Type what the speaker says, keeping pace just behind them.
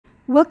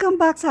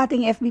Welcome back sa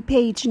ating FB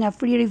page na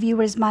free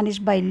reviewers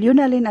managed by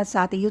Lunalyn at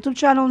sa ating YouTube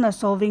channel na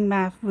Solving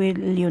Math with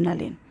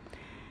Lunalyn.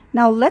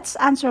 Now, let's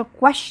answer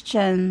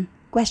questions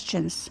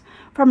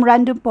from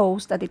random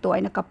post at ito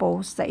ay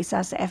nakapost sa isa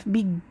sa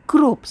FB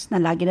groups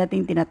na lagi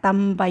nating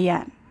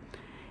tinatambayan.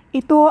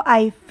 Ito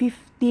ay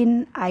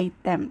 15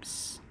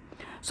 items.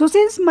 So,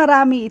 since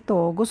marami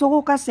ito, gusto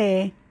ko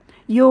kasi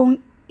yung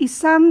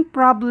isang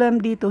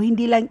problem dito,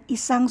 hindi lang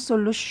isang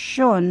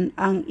solusyon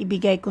ang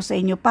ibigay ko sa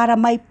inyo para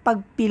may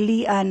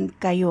pagpilian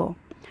kayo.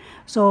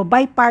 So,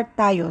 by part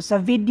tayo.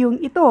 Sa videong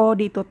ito,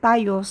 dito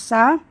tayo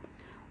sa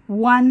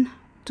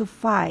 1 to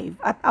 5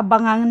 at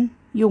abangan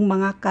yung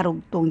mga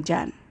karugtong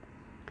dyan.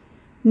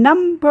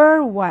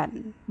 Number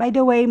 1. By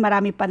the way,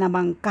 marami pa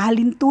namang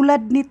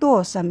kahalintulad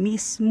nito sa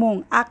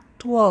mismong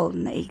actual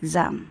na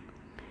exam.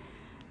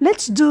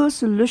 Let's do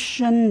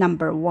solution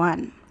number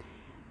 1.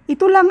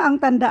 Ito lang ang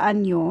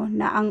tandaan nyo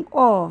na ang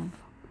of,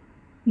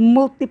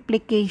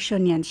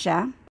 multiplication yan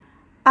siya.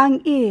 Ang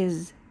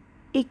is,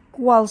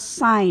 equal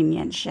sign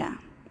yan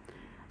siya.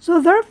 So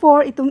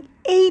therefore, itong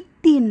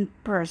 18%,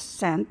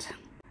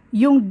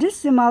 yung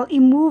decimal,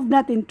 i-move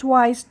natin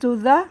twice to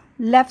the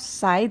left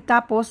side,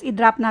 tapos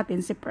i-drop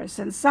natin si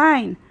percent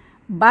sign.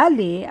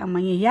 Bale, ang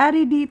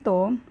mangyayari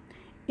dito,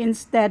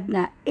 instead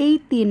na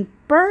 18%,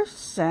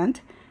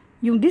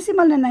 yung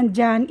decimal na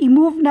nandyan,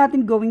 i-move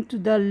natin going to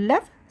the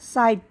left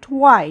side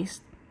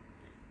twice,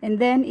 and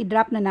then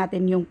i-drop na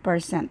natin yung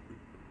percent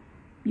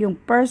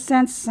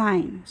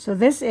sign. So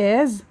this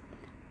is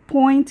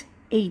 0.18.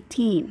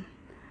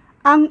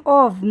 Ang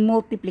of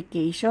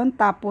multiplication,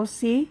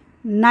 tapos si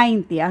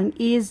 90, ang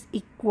is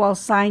equal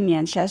sign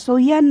yan siya. So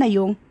yan na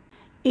yung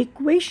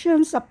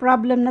equation sa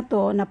problem na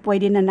to na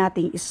pwede na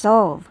nating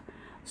isolve.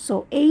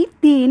 So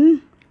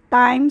 18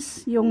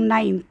 times yung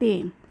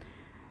 90.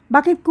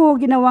 Bakit ko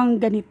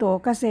ginawang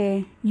ganito?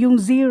 Kasi yung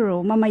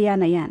 0 mamaya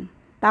na yan.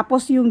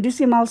 Tapos yung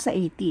decimal sa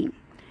 18.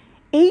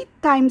 8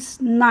 times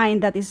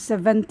 9, that is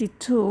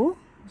 72.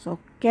 So,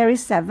 carry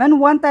 7.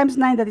 1 times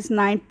 9, that is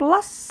 9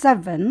 plus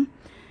 7.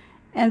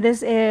 And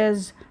this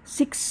is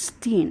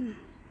 16.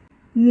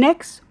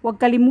 Next, huwag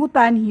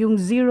kalimutan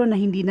yung 0 na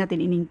hindi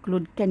natin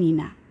in-include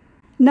kanina.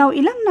 Now,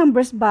 ilang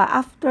numbers ba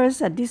after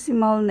sa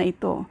decimal na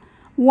ito?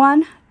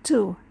 1,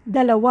 2,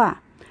 2.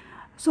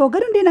 So,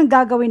 ganun din ang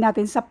gagawin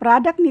natin sa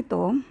product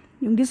nito.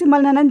 Yung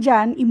decimal na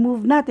nandyan,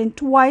 i-move natin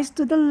twice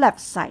to the left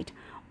side.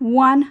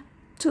 1,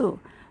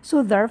 2.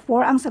 So,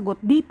 therefore, ang sagot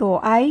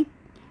dito ay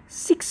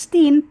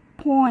 16.2.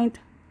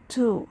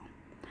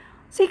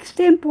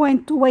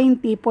 16.20,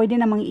 pwede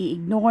namang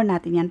i-ignore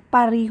natin yan.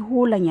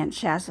 Pariho lang yan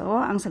siya. So,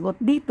 ang sagot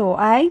dito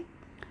ay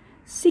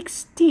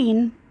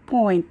 16.2.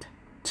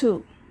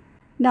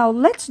 Now,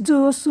 let's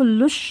do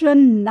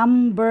solution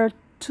number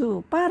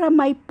 2 para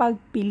may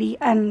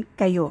pagpilian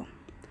kayo.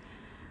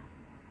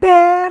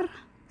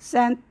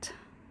 Percent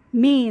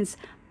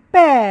means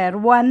per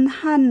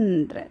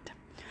 100.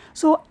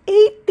 So,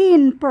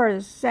 18%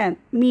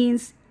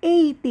 means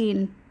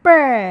 18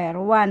 per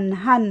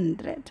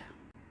 100.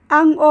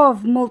 Ang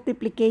of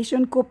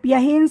multiplication,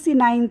 kopyahin si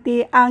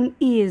 90, ang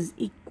is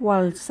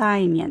equal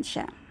sign yan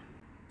siya.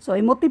 So,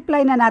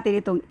 i-multiply na natin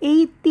itong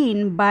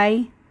 18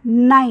 by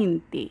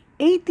 90.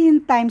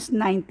 18 times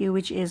 90,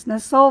 which is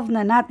na-solve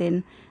na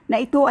natin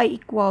na ito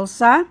ay equal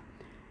sa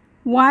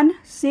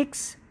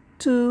 1620.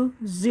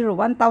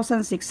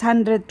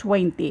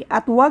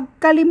 At huwag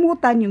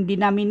kalimutan yung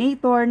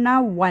denominator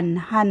na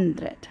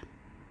 100.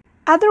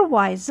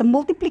 Otherwise, sa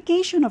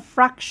multiplication of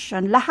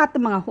fraction, lahat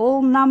ng mga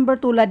whole number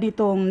tulad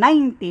nitong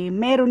 90,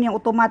 meron yung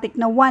automatic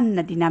na 1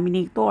 na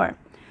denominator.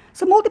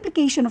 Sa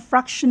multiplication of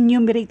fraction,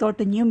 numerator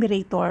to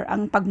numerator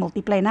ang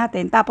pag-multiply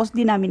natin, tapos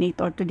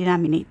denominator to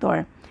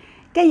denominator.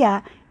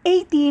 Kaya,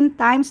 18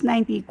 times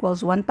 90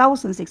 equals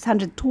 1,620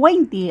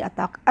 at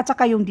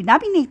saka yung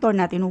denominator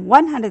natin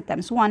 100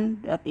 times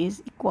 1, that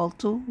is equal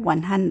to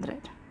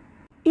 100.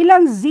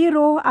 Ilang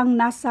zero ang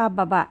nasa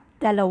baba?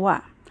 2.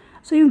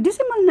 So yung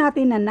decimal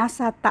natin na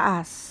nasa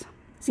taas,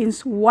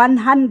 since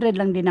 100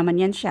 lang din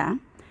naman yan siya,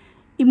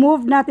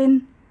 i-move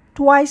natin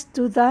twice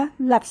to the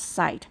left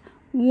side.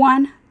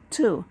 1,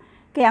 2.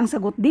 Kaya ang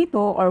sagot dito,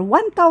 or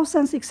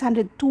 1,620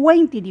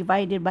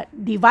 divided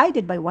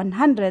by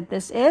 100,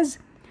 this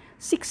is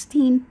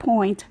 16.2.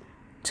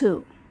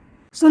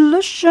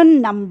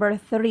 Solution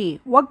number 3.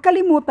 Huwag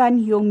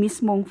kalimutan yung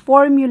mismong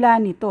formula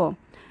nito.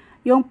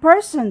 Yung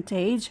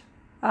percentage,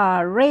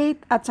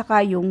 rate, at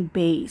saka yung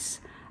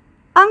base.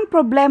 Ang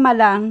problema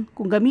lang,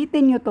 kung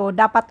gamitin nyo to,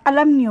 dapat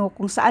alam nyo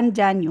kung saan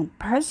dyan yung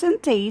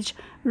percentage,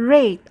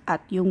 rate,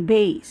 at yung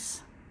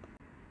base.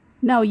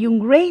 Now,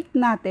 yung rate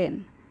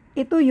natin,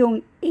 ito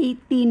yung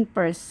 18%.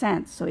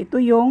 So, ito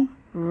yung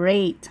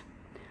rate.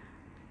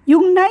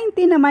 Yung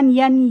 90 naman,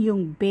 yan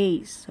yung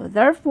base. So,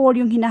 therefore,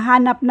 yung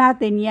hinahanap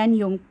natin, yan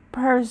yung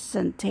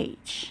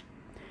percentage.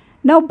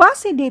 Now,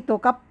 base dito,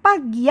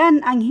 kapag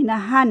yan ang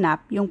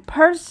hinahanap, yung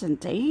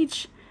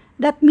percentage,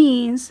 that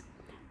means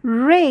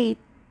rate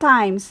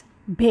times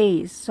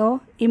base.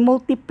 So,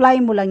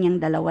 i-multiply mo lang yung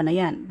dalawa na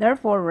yan.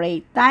 Therefore,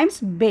 rate times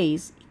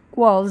base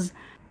equals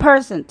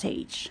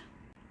percentage.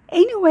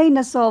 Anyway,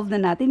 na-solve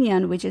na natin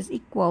yan, which is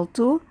equal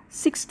to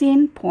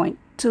 16.2.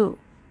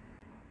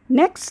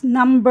 Next,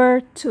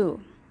 number 2.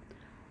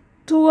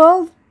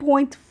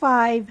 12.5%.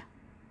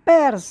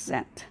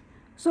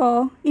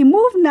 So,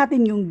 i-move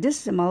natin yung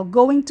decimal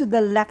going to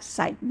the left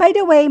side. By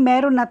the way,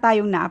 meron na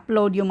tayong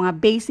na-upload yung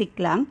mga basic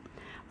lang.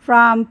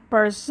 From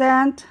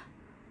percent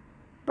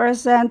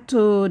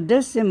to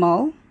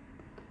decimal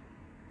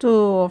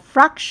to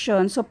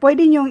fraction. So,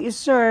 pwede nyong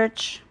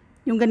i-search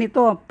yung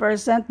ganito,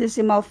 percent,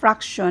 decimal,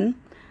 fraction.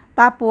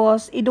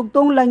 Tapos,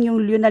 idugtong lang yung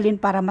lunalin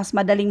para mas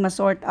madaling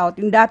ma-sort out.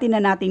 Yung dati na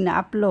nating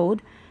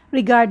na-upload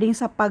regarding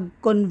sa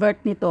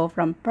pag-convert nito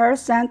from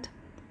percent,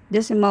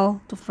 decimal,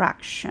 to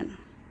fraction.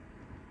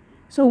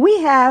 So,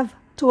 we have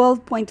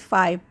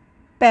 12.5%.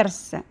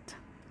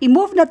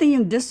 I-move natin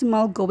yung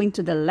decimal going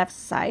to the left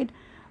side.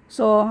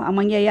 So, ang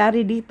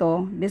mangyayari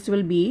dito, this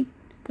will be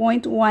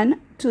 0.125,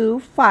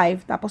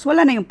 tapos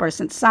wala na yung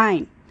percent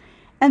sign.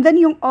 And then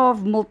yung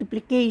of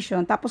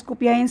multiplication, tapos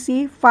kopyahin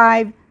si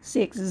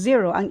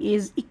 560, ang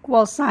is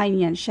equal sign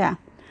yan siya.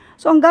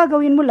 So, ang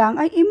gagawin mo lang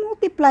ay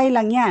i-multiply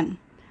lang yan.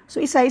 So,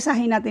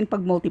 isa-isahin natin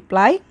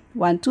pag-multiply.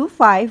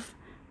 125,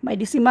 may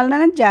decimal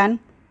na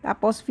nandyan,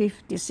 tapos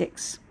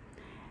 56.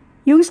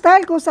 Yung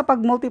style ko sa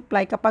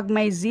pag-multiply, kapag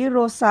may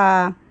 0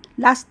 sa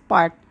last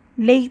part,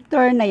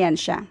 later na yan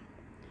siya.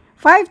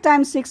 5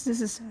 times 6,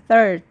 this is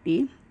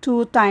 30.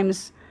 2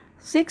 times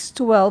 6,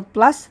 12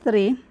 plus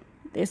 3,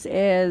 this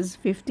is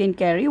 15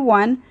 carry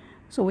 1.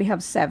 So, we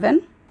have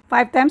 7.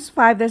 5 times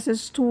 5, this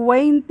is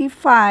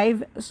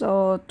 25.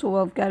 So,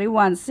 12 carry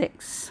 1,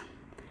 6.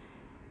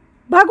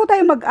 Bago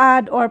tayo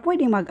mag-add, or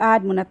pwedeng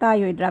mag-add muna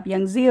tayo, i-drop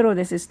yung 0.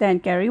 This is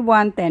 10 carry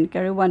 1, 10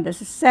 carry 1,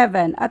 this is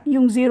 7. At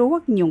yung 0,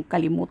 huwag niyong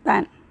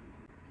kalimutan.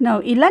 Now,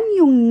 ilan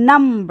yung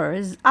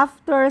numbers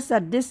after sa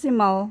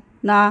decimal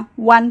na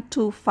 1,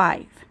 2,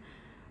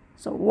 5?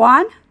 So,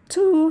 1,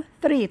 2,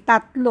 3,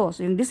 tatlo.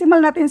 So, yung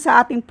decimal natin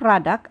sa ating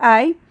product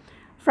ay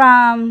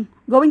from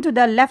going to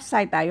the left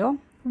side tayo.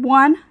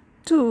 1,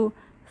 2,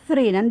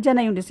 3. Nandiyan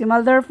na yung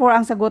decimal. Therefore,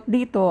 ang sagot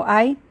dito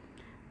ay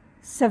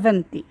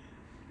 70.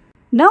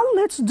 Now,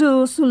 let's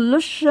do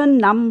solution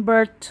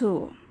number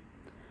 2.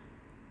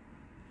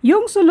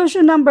 Yung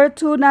solution number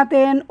 2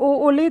 natin,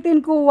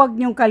 uulitin ko, huwag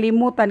niyong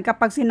kalimutan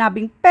kapag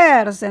sinabing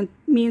percent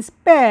means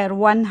per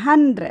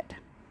 100.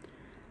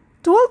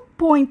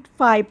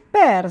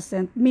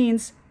 12.5%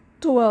 means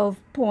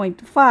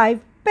 12.5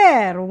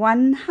 per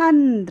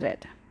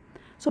 100.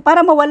 So,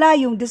 para mawala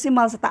yung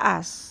decimal sa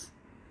taas,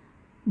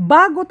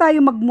 bago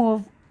tayo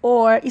mag-move,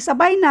 or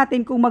isabay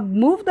natin kung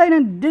mag-move tayo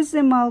ng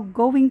decimal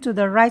going to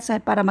the right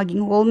side para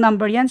maging whole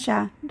number yan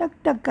siya,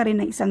 dagdag ka rin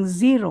ng isang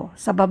 0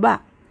 sa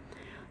baba.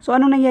 So,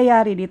 anong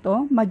nangyayari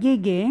dito?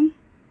 Magiging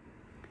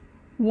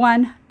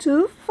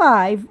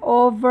 125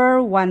 over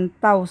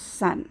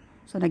 1,000.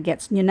 So,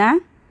 nag-gets nyo na?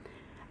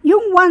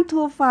 Yung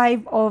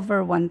 125 over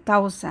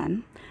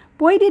 1,000,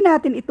 pwede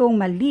natin itong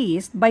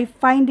ma-list by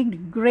finding the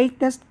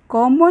greatest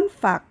common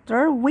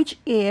factor, which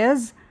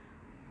is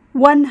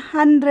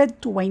 125.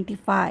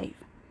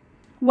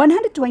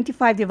 125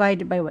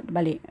 divided by what?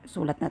 Bali,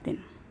 sulat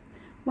natin.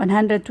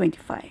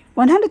 125.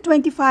 125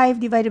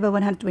 divided by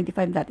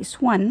 125, that is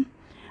 1.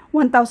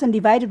 1,000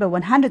 divided by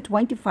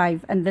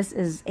 125, and this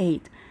is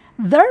 8.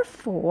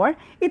 Therefore,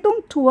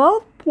 itong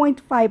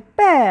 12.5%,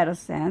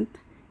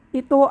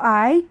 ito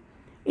ay,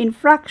 in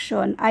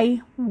fraction,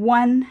 ay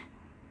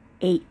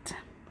 1/8.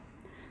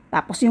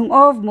 Tapos yung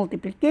of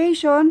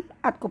multiplication,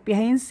 at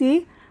kopyahin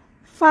si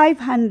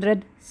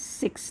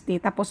 560.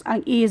 Tapos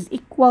ang is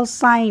equal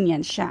sign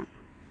yan siya.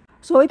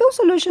 So, itong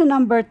solution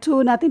number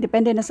 2 natin,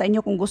 depende na sa inyo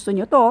kung gusto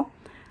nyo to.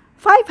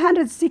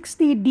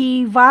 560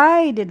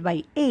 divided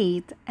by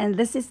 8, and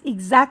this is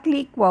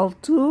exactly equal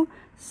to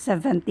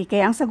 70.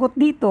 Kaya ang sagot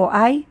dito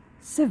ay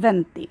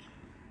 70.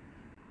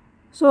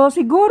 So,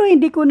 siguro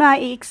hindi ko na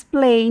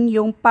i-explain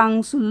yung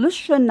pang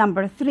solution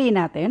number 3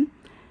 natin.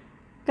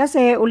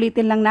 Kasi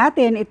ulitin lang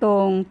natin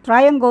itong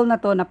triangle na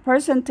to na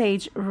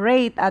percentage,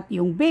 rate, at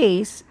yung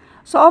base.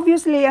 So,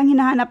 obviously, ang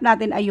hinahanap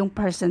natin ay yung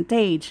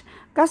percentage.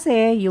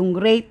 Kasi yung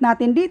rate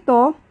natin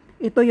dito,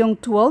 ito yung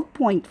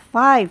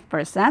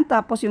 12.5%.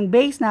 Tapos yung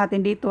base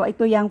natin dito,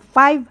 ito yung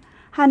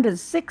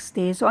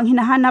 560. So, ang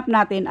hinahanap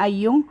natin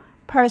ay yung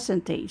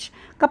percentage.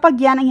 Kapag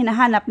yan ang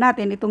hinahanap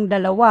natin, itong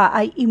dalawa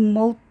ay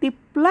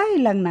i-multiply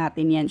lang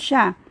natin yan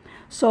siya.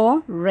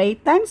 So,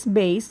 rate times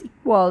base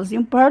equals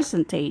yung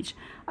percentage.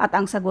 At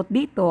ang sagot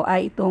dito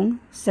ay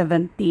itong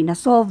 70.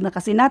 Na-solve na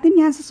kasi natin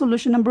yan sa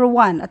solution number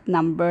 1 at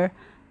number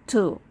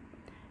 2.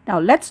 Now,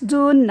 let's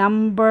do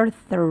number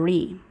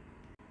 3.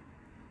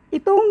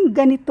 Itong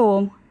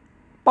ganito,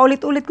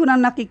 paulit-ulit ko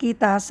nang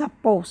nakikita sa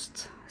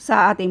post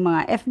sa ating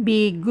mga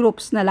FB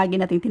groups na lagi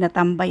nating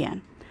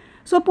tinatambayan.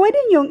 So, pwede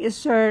nyong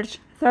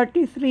i-search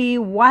 33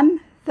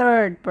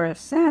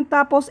 1/3%,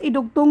 tapos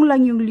idugtong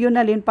lang yung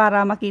lunalin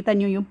para makita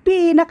nyo yung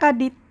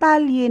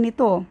pinaka-detalye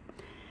nito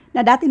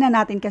na dati na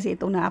natin kasi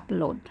itong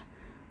na-upload.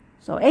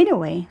 So,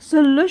 anyway,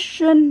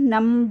 solution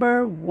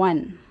number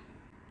 1.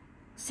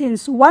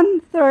 Since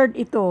 1/3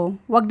 ito,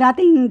 wag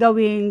nating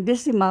gawing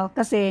decimal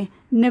kasi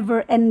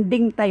never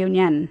ending tayo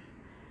niyan,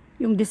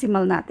 yung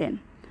decimal natin.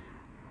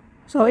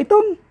 So,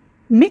 itong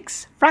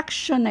mixed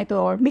fraction na ito,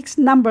 or mixed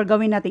number,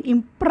 gawin natin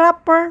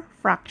improper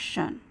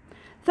fraction.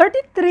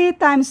 33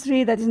 times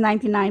 3, that is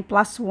 99,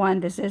 plus 1,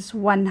 this is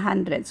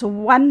 100. So,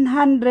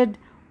 100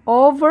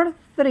 over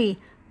 3%.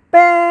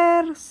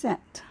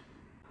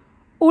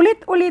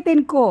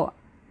 Ulit-ulitin ko,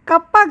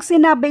 kapag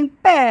sinabing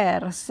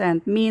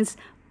percent means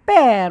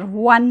per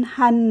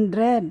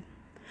 100.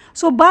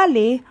 So,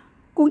 bali,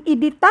 kung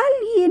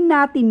idetalyin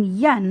natin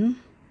yan,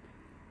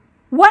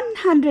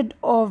 100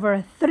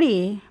 over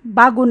 3,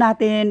 bago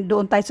natin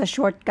doon tayo sa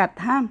shortcut,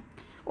 ha?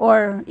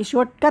 Or,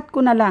 i-shortcut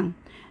ko na lang,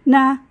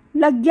 na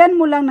lagyan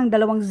mo lang ng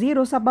 2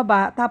 zero sa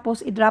baba,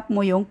 tapos i-drop mo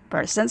yung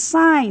percent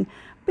sign.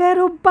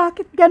 Pero,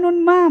 bakit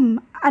ganun,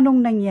 ma'am? Anong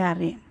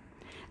nangyari?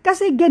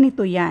 Kasi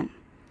ganito yan.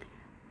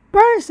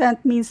 Percent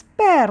means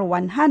per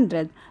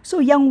 100. So,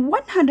 yung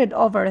 100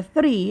 over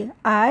 3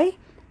 ay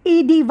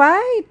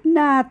i-divide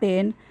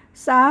natin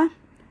sa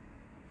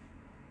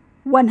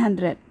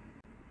 100.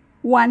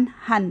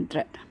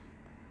 100.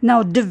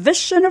 Now,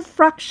 division of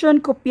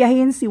fraction,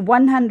 kopyahin si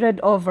 100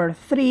 over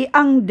 3.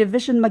 Ang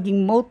division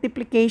maging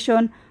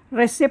multiplication,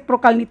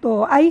 reciprocal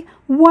nito ay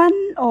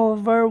 1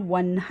 over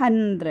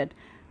 100.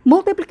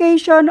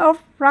 Multiplication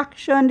of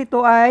fraction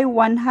dito ay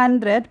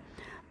 100.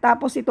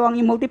 Tapos ito ang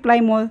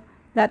i-multiply mo,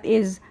 that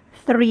is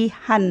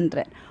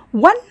 300.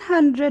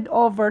 100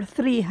 over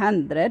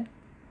 300.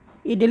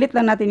 I-delete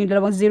lang natin yung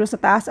 2 zero sa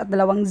taas at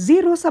 2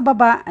 zero sa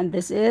baba. And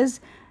this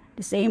is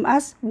the same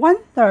as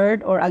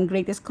 1/3, or ang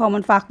greatest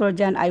common factor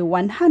dyan ay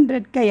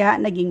 100, kaya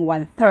naging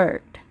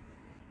 1/3.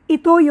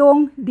 Ito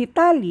yung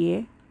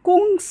detalye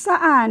kung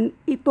saan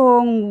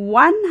itong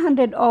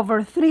 100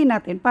 over 3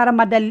 natin, para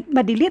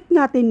madelete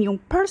natin yung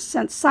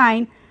percent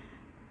sign,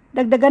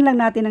 dagdagan lang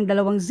natin ng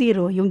 2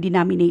 zero yung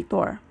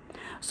denominator.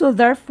 So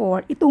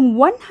therefore, itong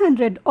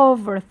 100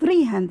 over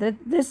 300,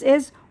 this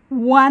is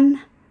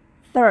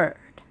 1/3.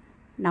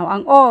 Now,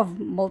 ang of,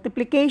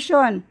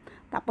 multiplication.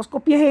 Tapos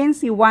kopyahin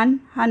si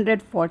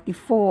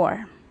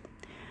 144.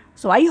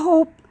 So I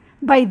hope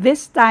by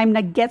this time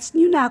nag-gets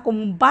nyo na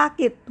kung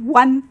bakit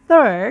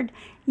 1/3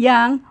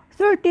 yang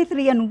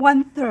 33 and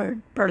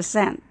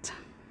 1/3%.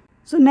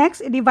 So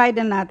next,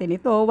 i-divide na natin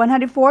ito.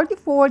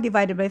 144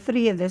 divided by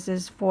 3, and this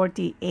is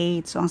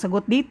 48. So ang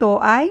sagot dito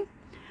ay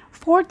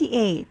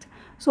 48.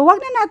 So wag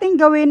na natin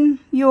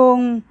gawin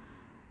yung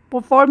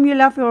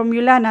formula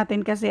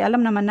natin kasi alam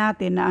naman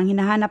natin na ang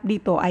hinahanap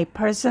dito ay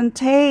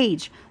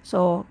percentage.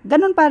 So,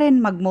 ganun pa rin,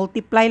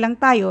 mag-multiply lang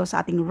tayo sa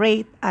ating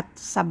rate at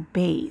sa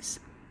base.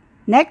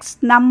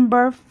 Next,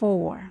 number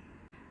 4.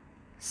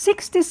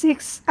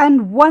 66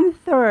 and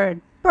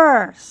 1/3%.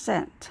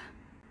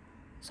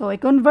 So,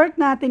 i-convert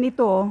natin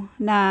ito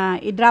na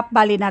i-drop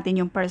bali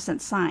natin yung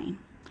percent sign.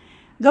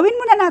 Gawin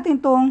muna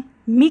natin itong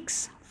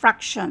mixed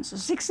fraction.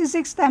 So,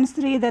 66 times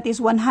 3, that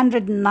is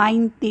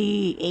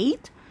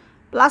 198.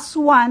 Plus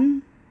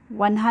 1,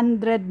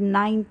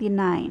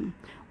 199.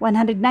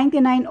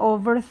 199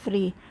 over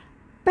 3%.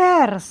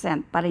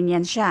 Pa rin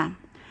yan siya.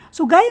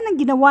 So, gaya ng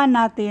ginawa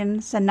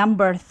natin sa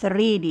number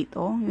 3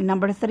 dito, yung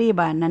number 3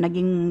 ba, na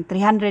naging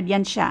 300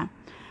 yan siya.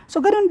 So,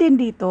 ganoon din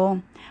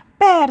dito.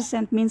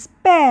 Percent means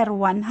per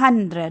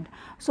 100.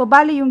 So,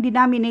 bali yung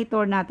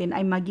denominator natin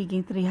ay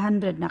magiging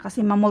 300 na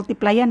kasi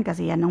mamultiply yan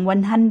kasi yan ng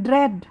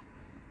 100.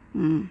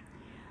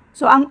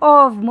 So, ang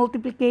of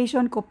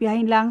multiplication,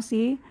 kopyahin lang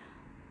si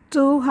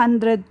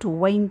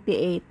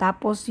 228.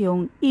 Tapos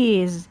yung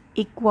is,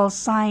 equal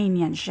sign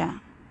yan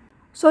siya.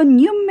 So,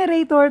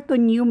 numerator to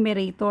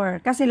numerator.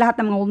 Kasi lahat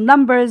ng mga whole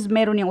numbers,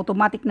 meron yung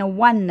automatic na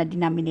 1 na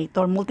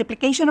denominator.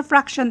 Multiplication of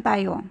fraction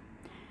tayo.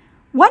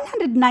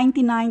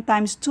 199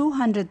 times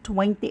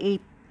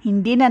 228.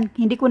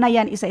 Hindi ko na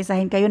yan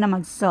isa-isahin, kayo na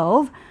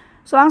mag-solve.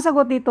 So, ang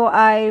sagot dito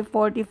ay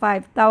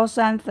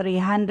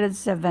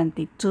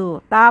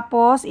 45,372.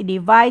 Tapos,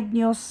 i-divide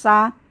nyo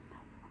sa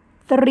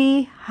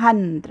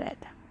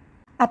 300.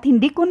 At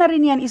hindi ko na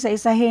rin yan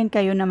isa-isahin,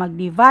 kayo na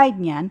mag-divide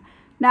niyan,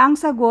 na ang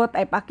sagot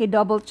ay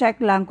paki-double check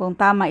lang kung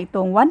tama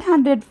itong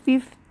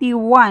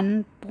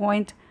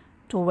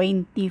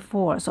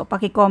 151.24. So,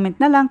 paki-comment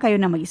na lang kayo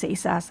na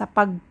mag-isa-isa sa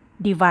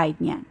pag-divide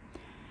niyan.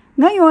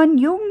 Ngayon,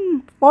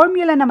 yung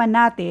formula naman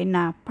natin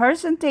na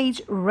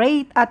percentage,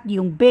 rate at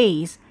yung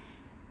base,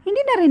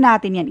 hindi na rin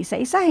natin yan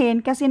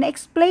isa-isahin kasi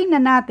na-explain na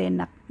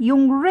natin na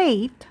yung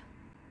rate,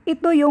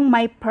 ito yung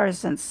may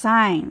percent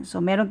sign. So,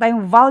 meron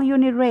tayong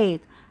value ni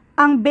rate.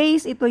 Ang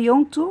base, ito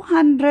yung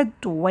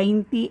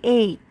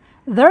 228.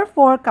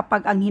 Therefore,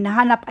 kapag ang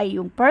hinahanap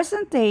ay yung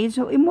percentage,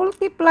 so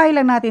i-multiply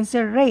lang natin si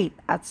rate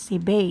at si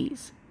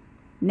base.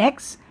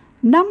 Next,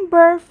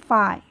 number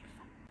 5.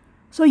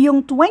 So,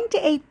 yung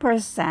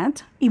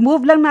 28%,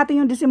 i-move lang natin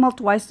yung decimal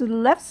twice to the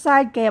left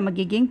side, kaya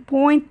magiging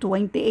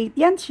 0.28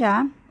 yan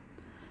siya.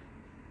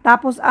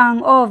 Tapos, ang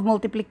of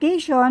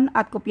multiplication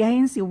at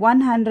kopyahin si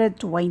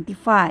 125.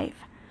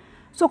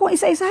 So, kung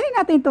isa-isahin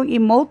natin itong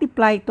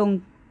i-multiply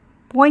itong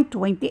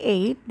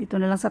 0.28, dito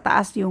na lang sa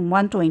taas yung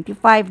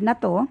 125 na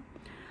to.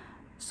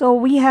 So,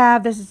 we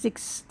have this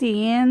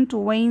 16,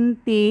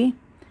 20,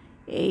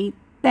 8,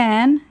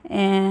 10,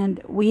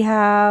 and we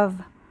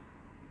have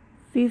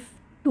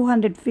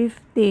 250.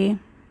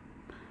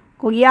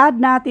 Kung i-add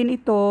natin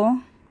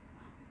ito,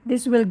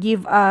 this will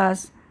give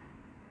us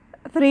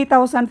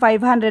 3,500,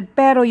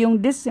 pero yung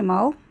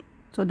decimal,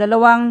 so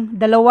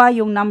dalawa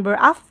yung number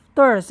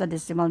after sa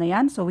decimal na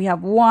yan. So we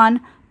have 1,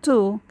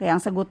 2, kaya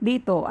ang sagot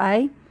dito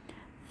ay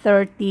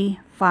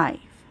 35.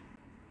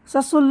 Sa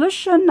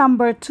solution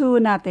number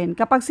 2 natin,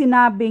 kapag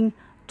sinabing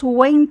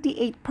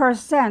 28%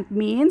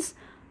 means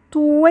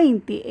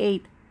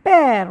 28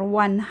 per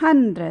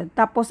 100.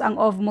 Tapos ang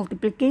of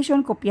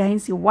multiplication, kopyahin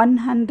si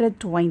 125.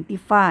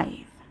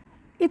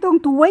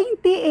 Itong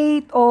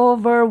 28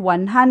 over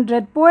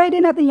 100, pwede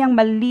natin yung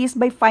malist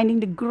by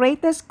finding the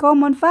greatest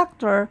common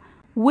factor,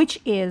 which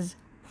is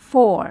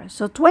 4.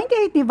 So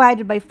 28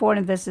 divided by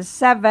 4, and this is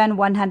 7.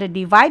 100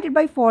 divided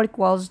by 4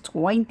 equals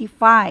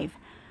 25.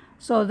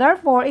 So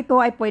therefore, ito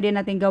ay pwede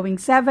natin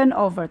gawing 7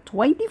 over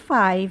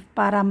 25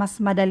 para mas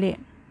madali.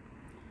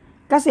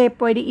 Kasi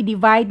pwede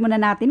i-divide muna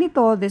natin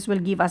ito. This will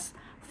give us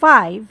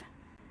 5.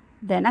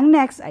 Then ang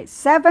next ay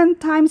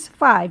 7 times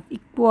 5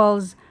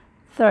 equals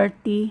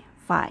 35.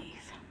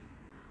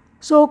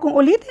 So kung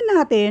ulitin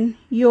natin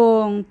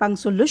yung pang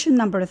solution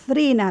number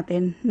 3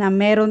 natin na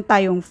meron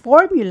tayong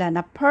formula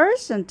na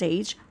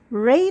percentage,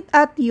 rate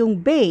at yung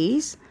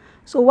base.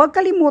 So huwag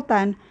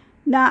kalimutan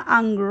na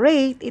ang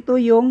rate ito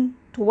yung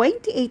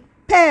 28%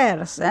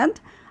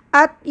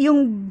 at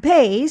yung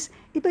base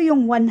ito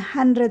yung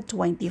 125.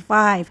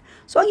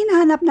 So ang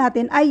hinahanap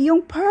natin ay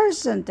yung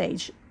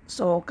percentage.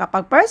 So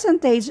kapag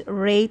percentage,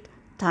 rate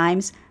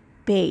times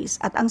base.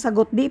 At ang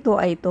sagot dito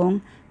ay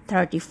itong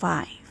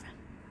 35.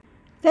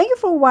 Thank you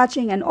for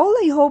watching, and all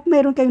I hope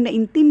meron kayong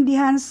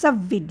naintindihan sa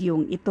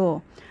videong ito.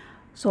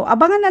 So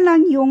abangan na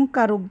lang yung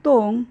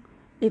karugtong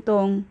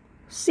itong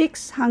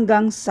 6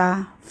 hanggang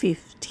sa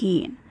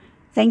 15.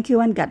 Thank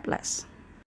you and God bless.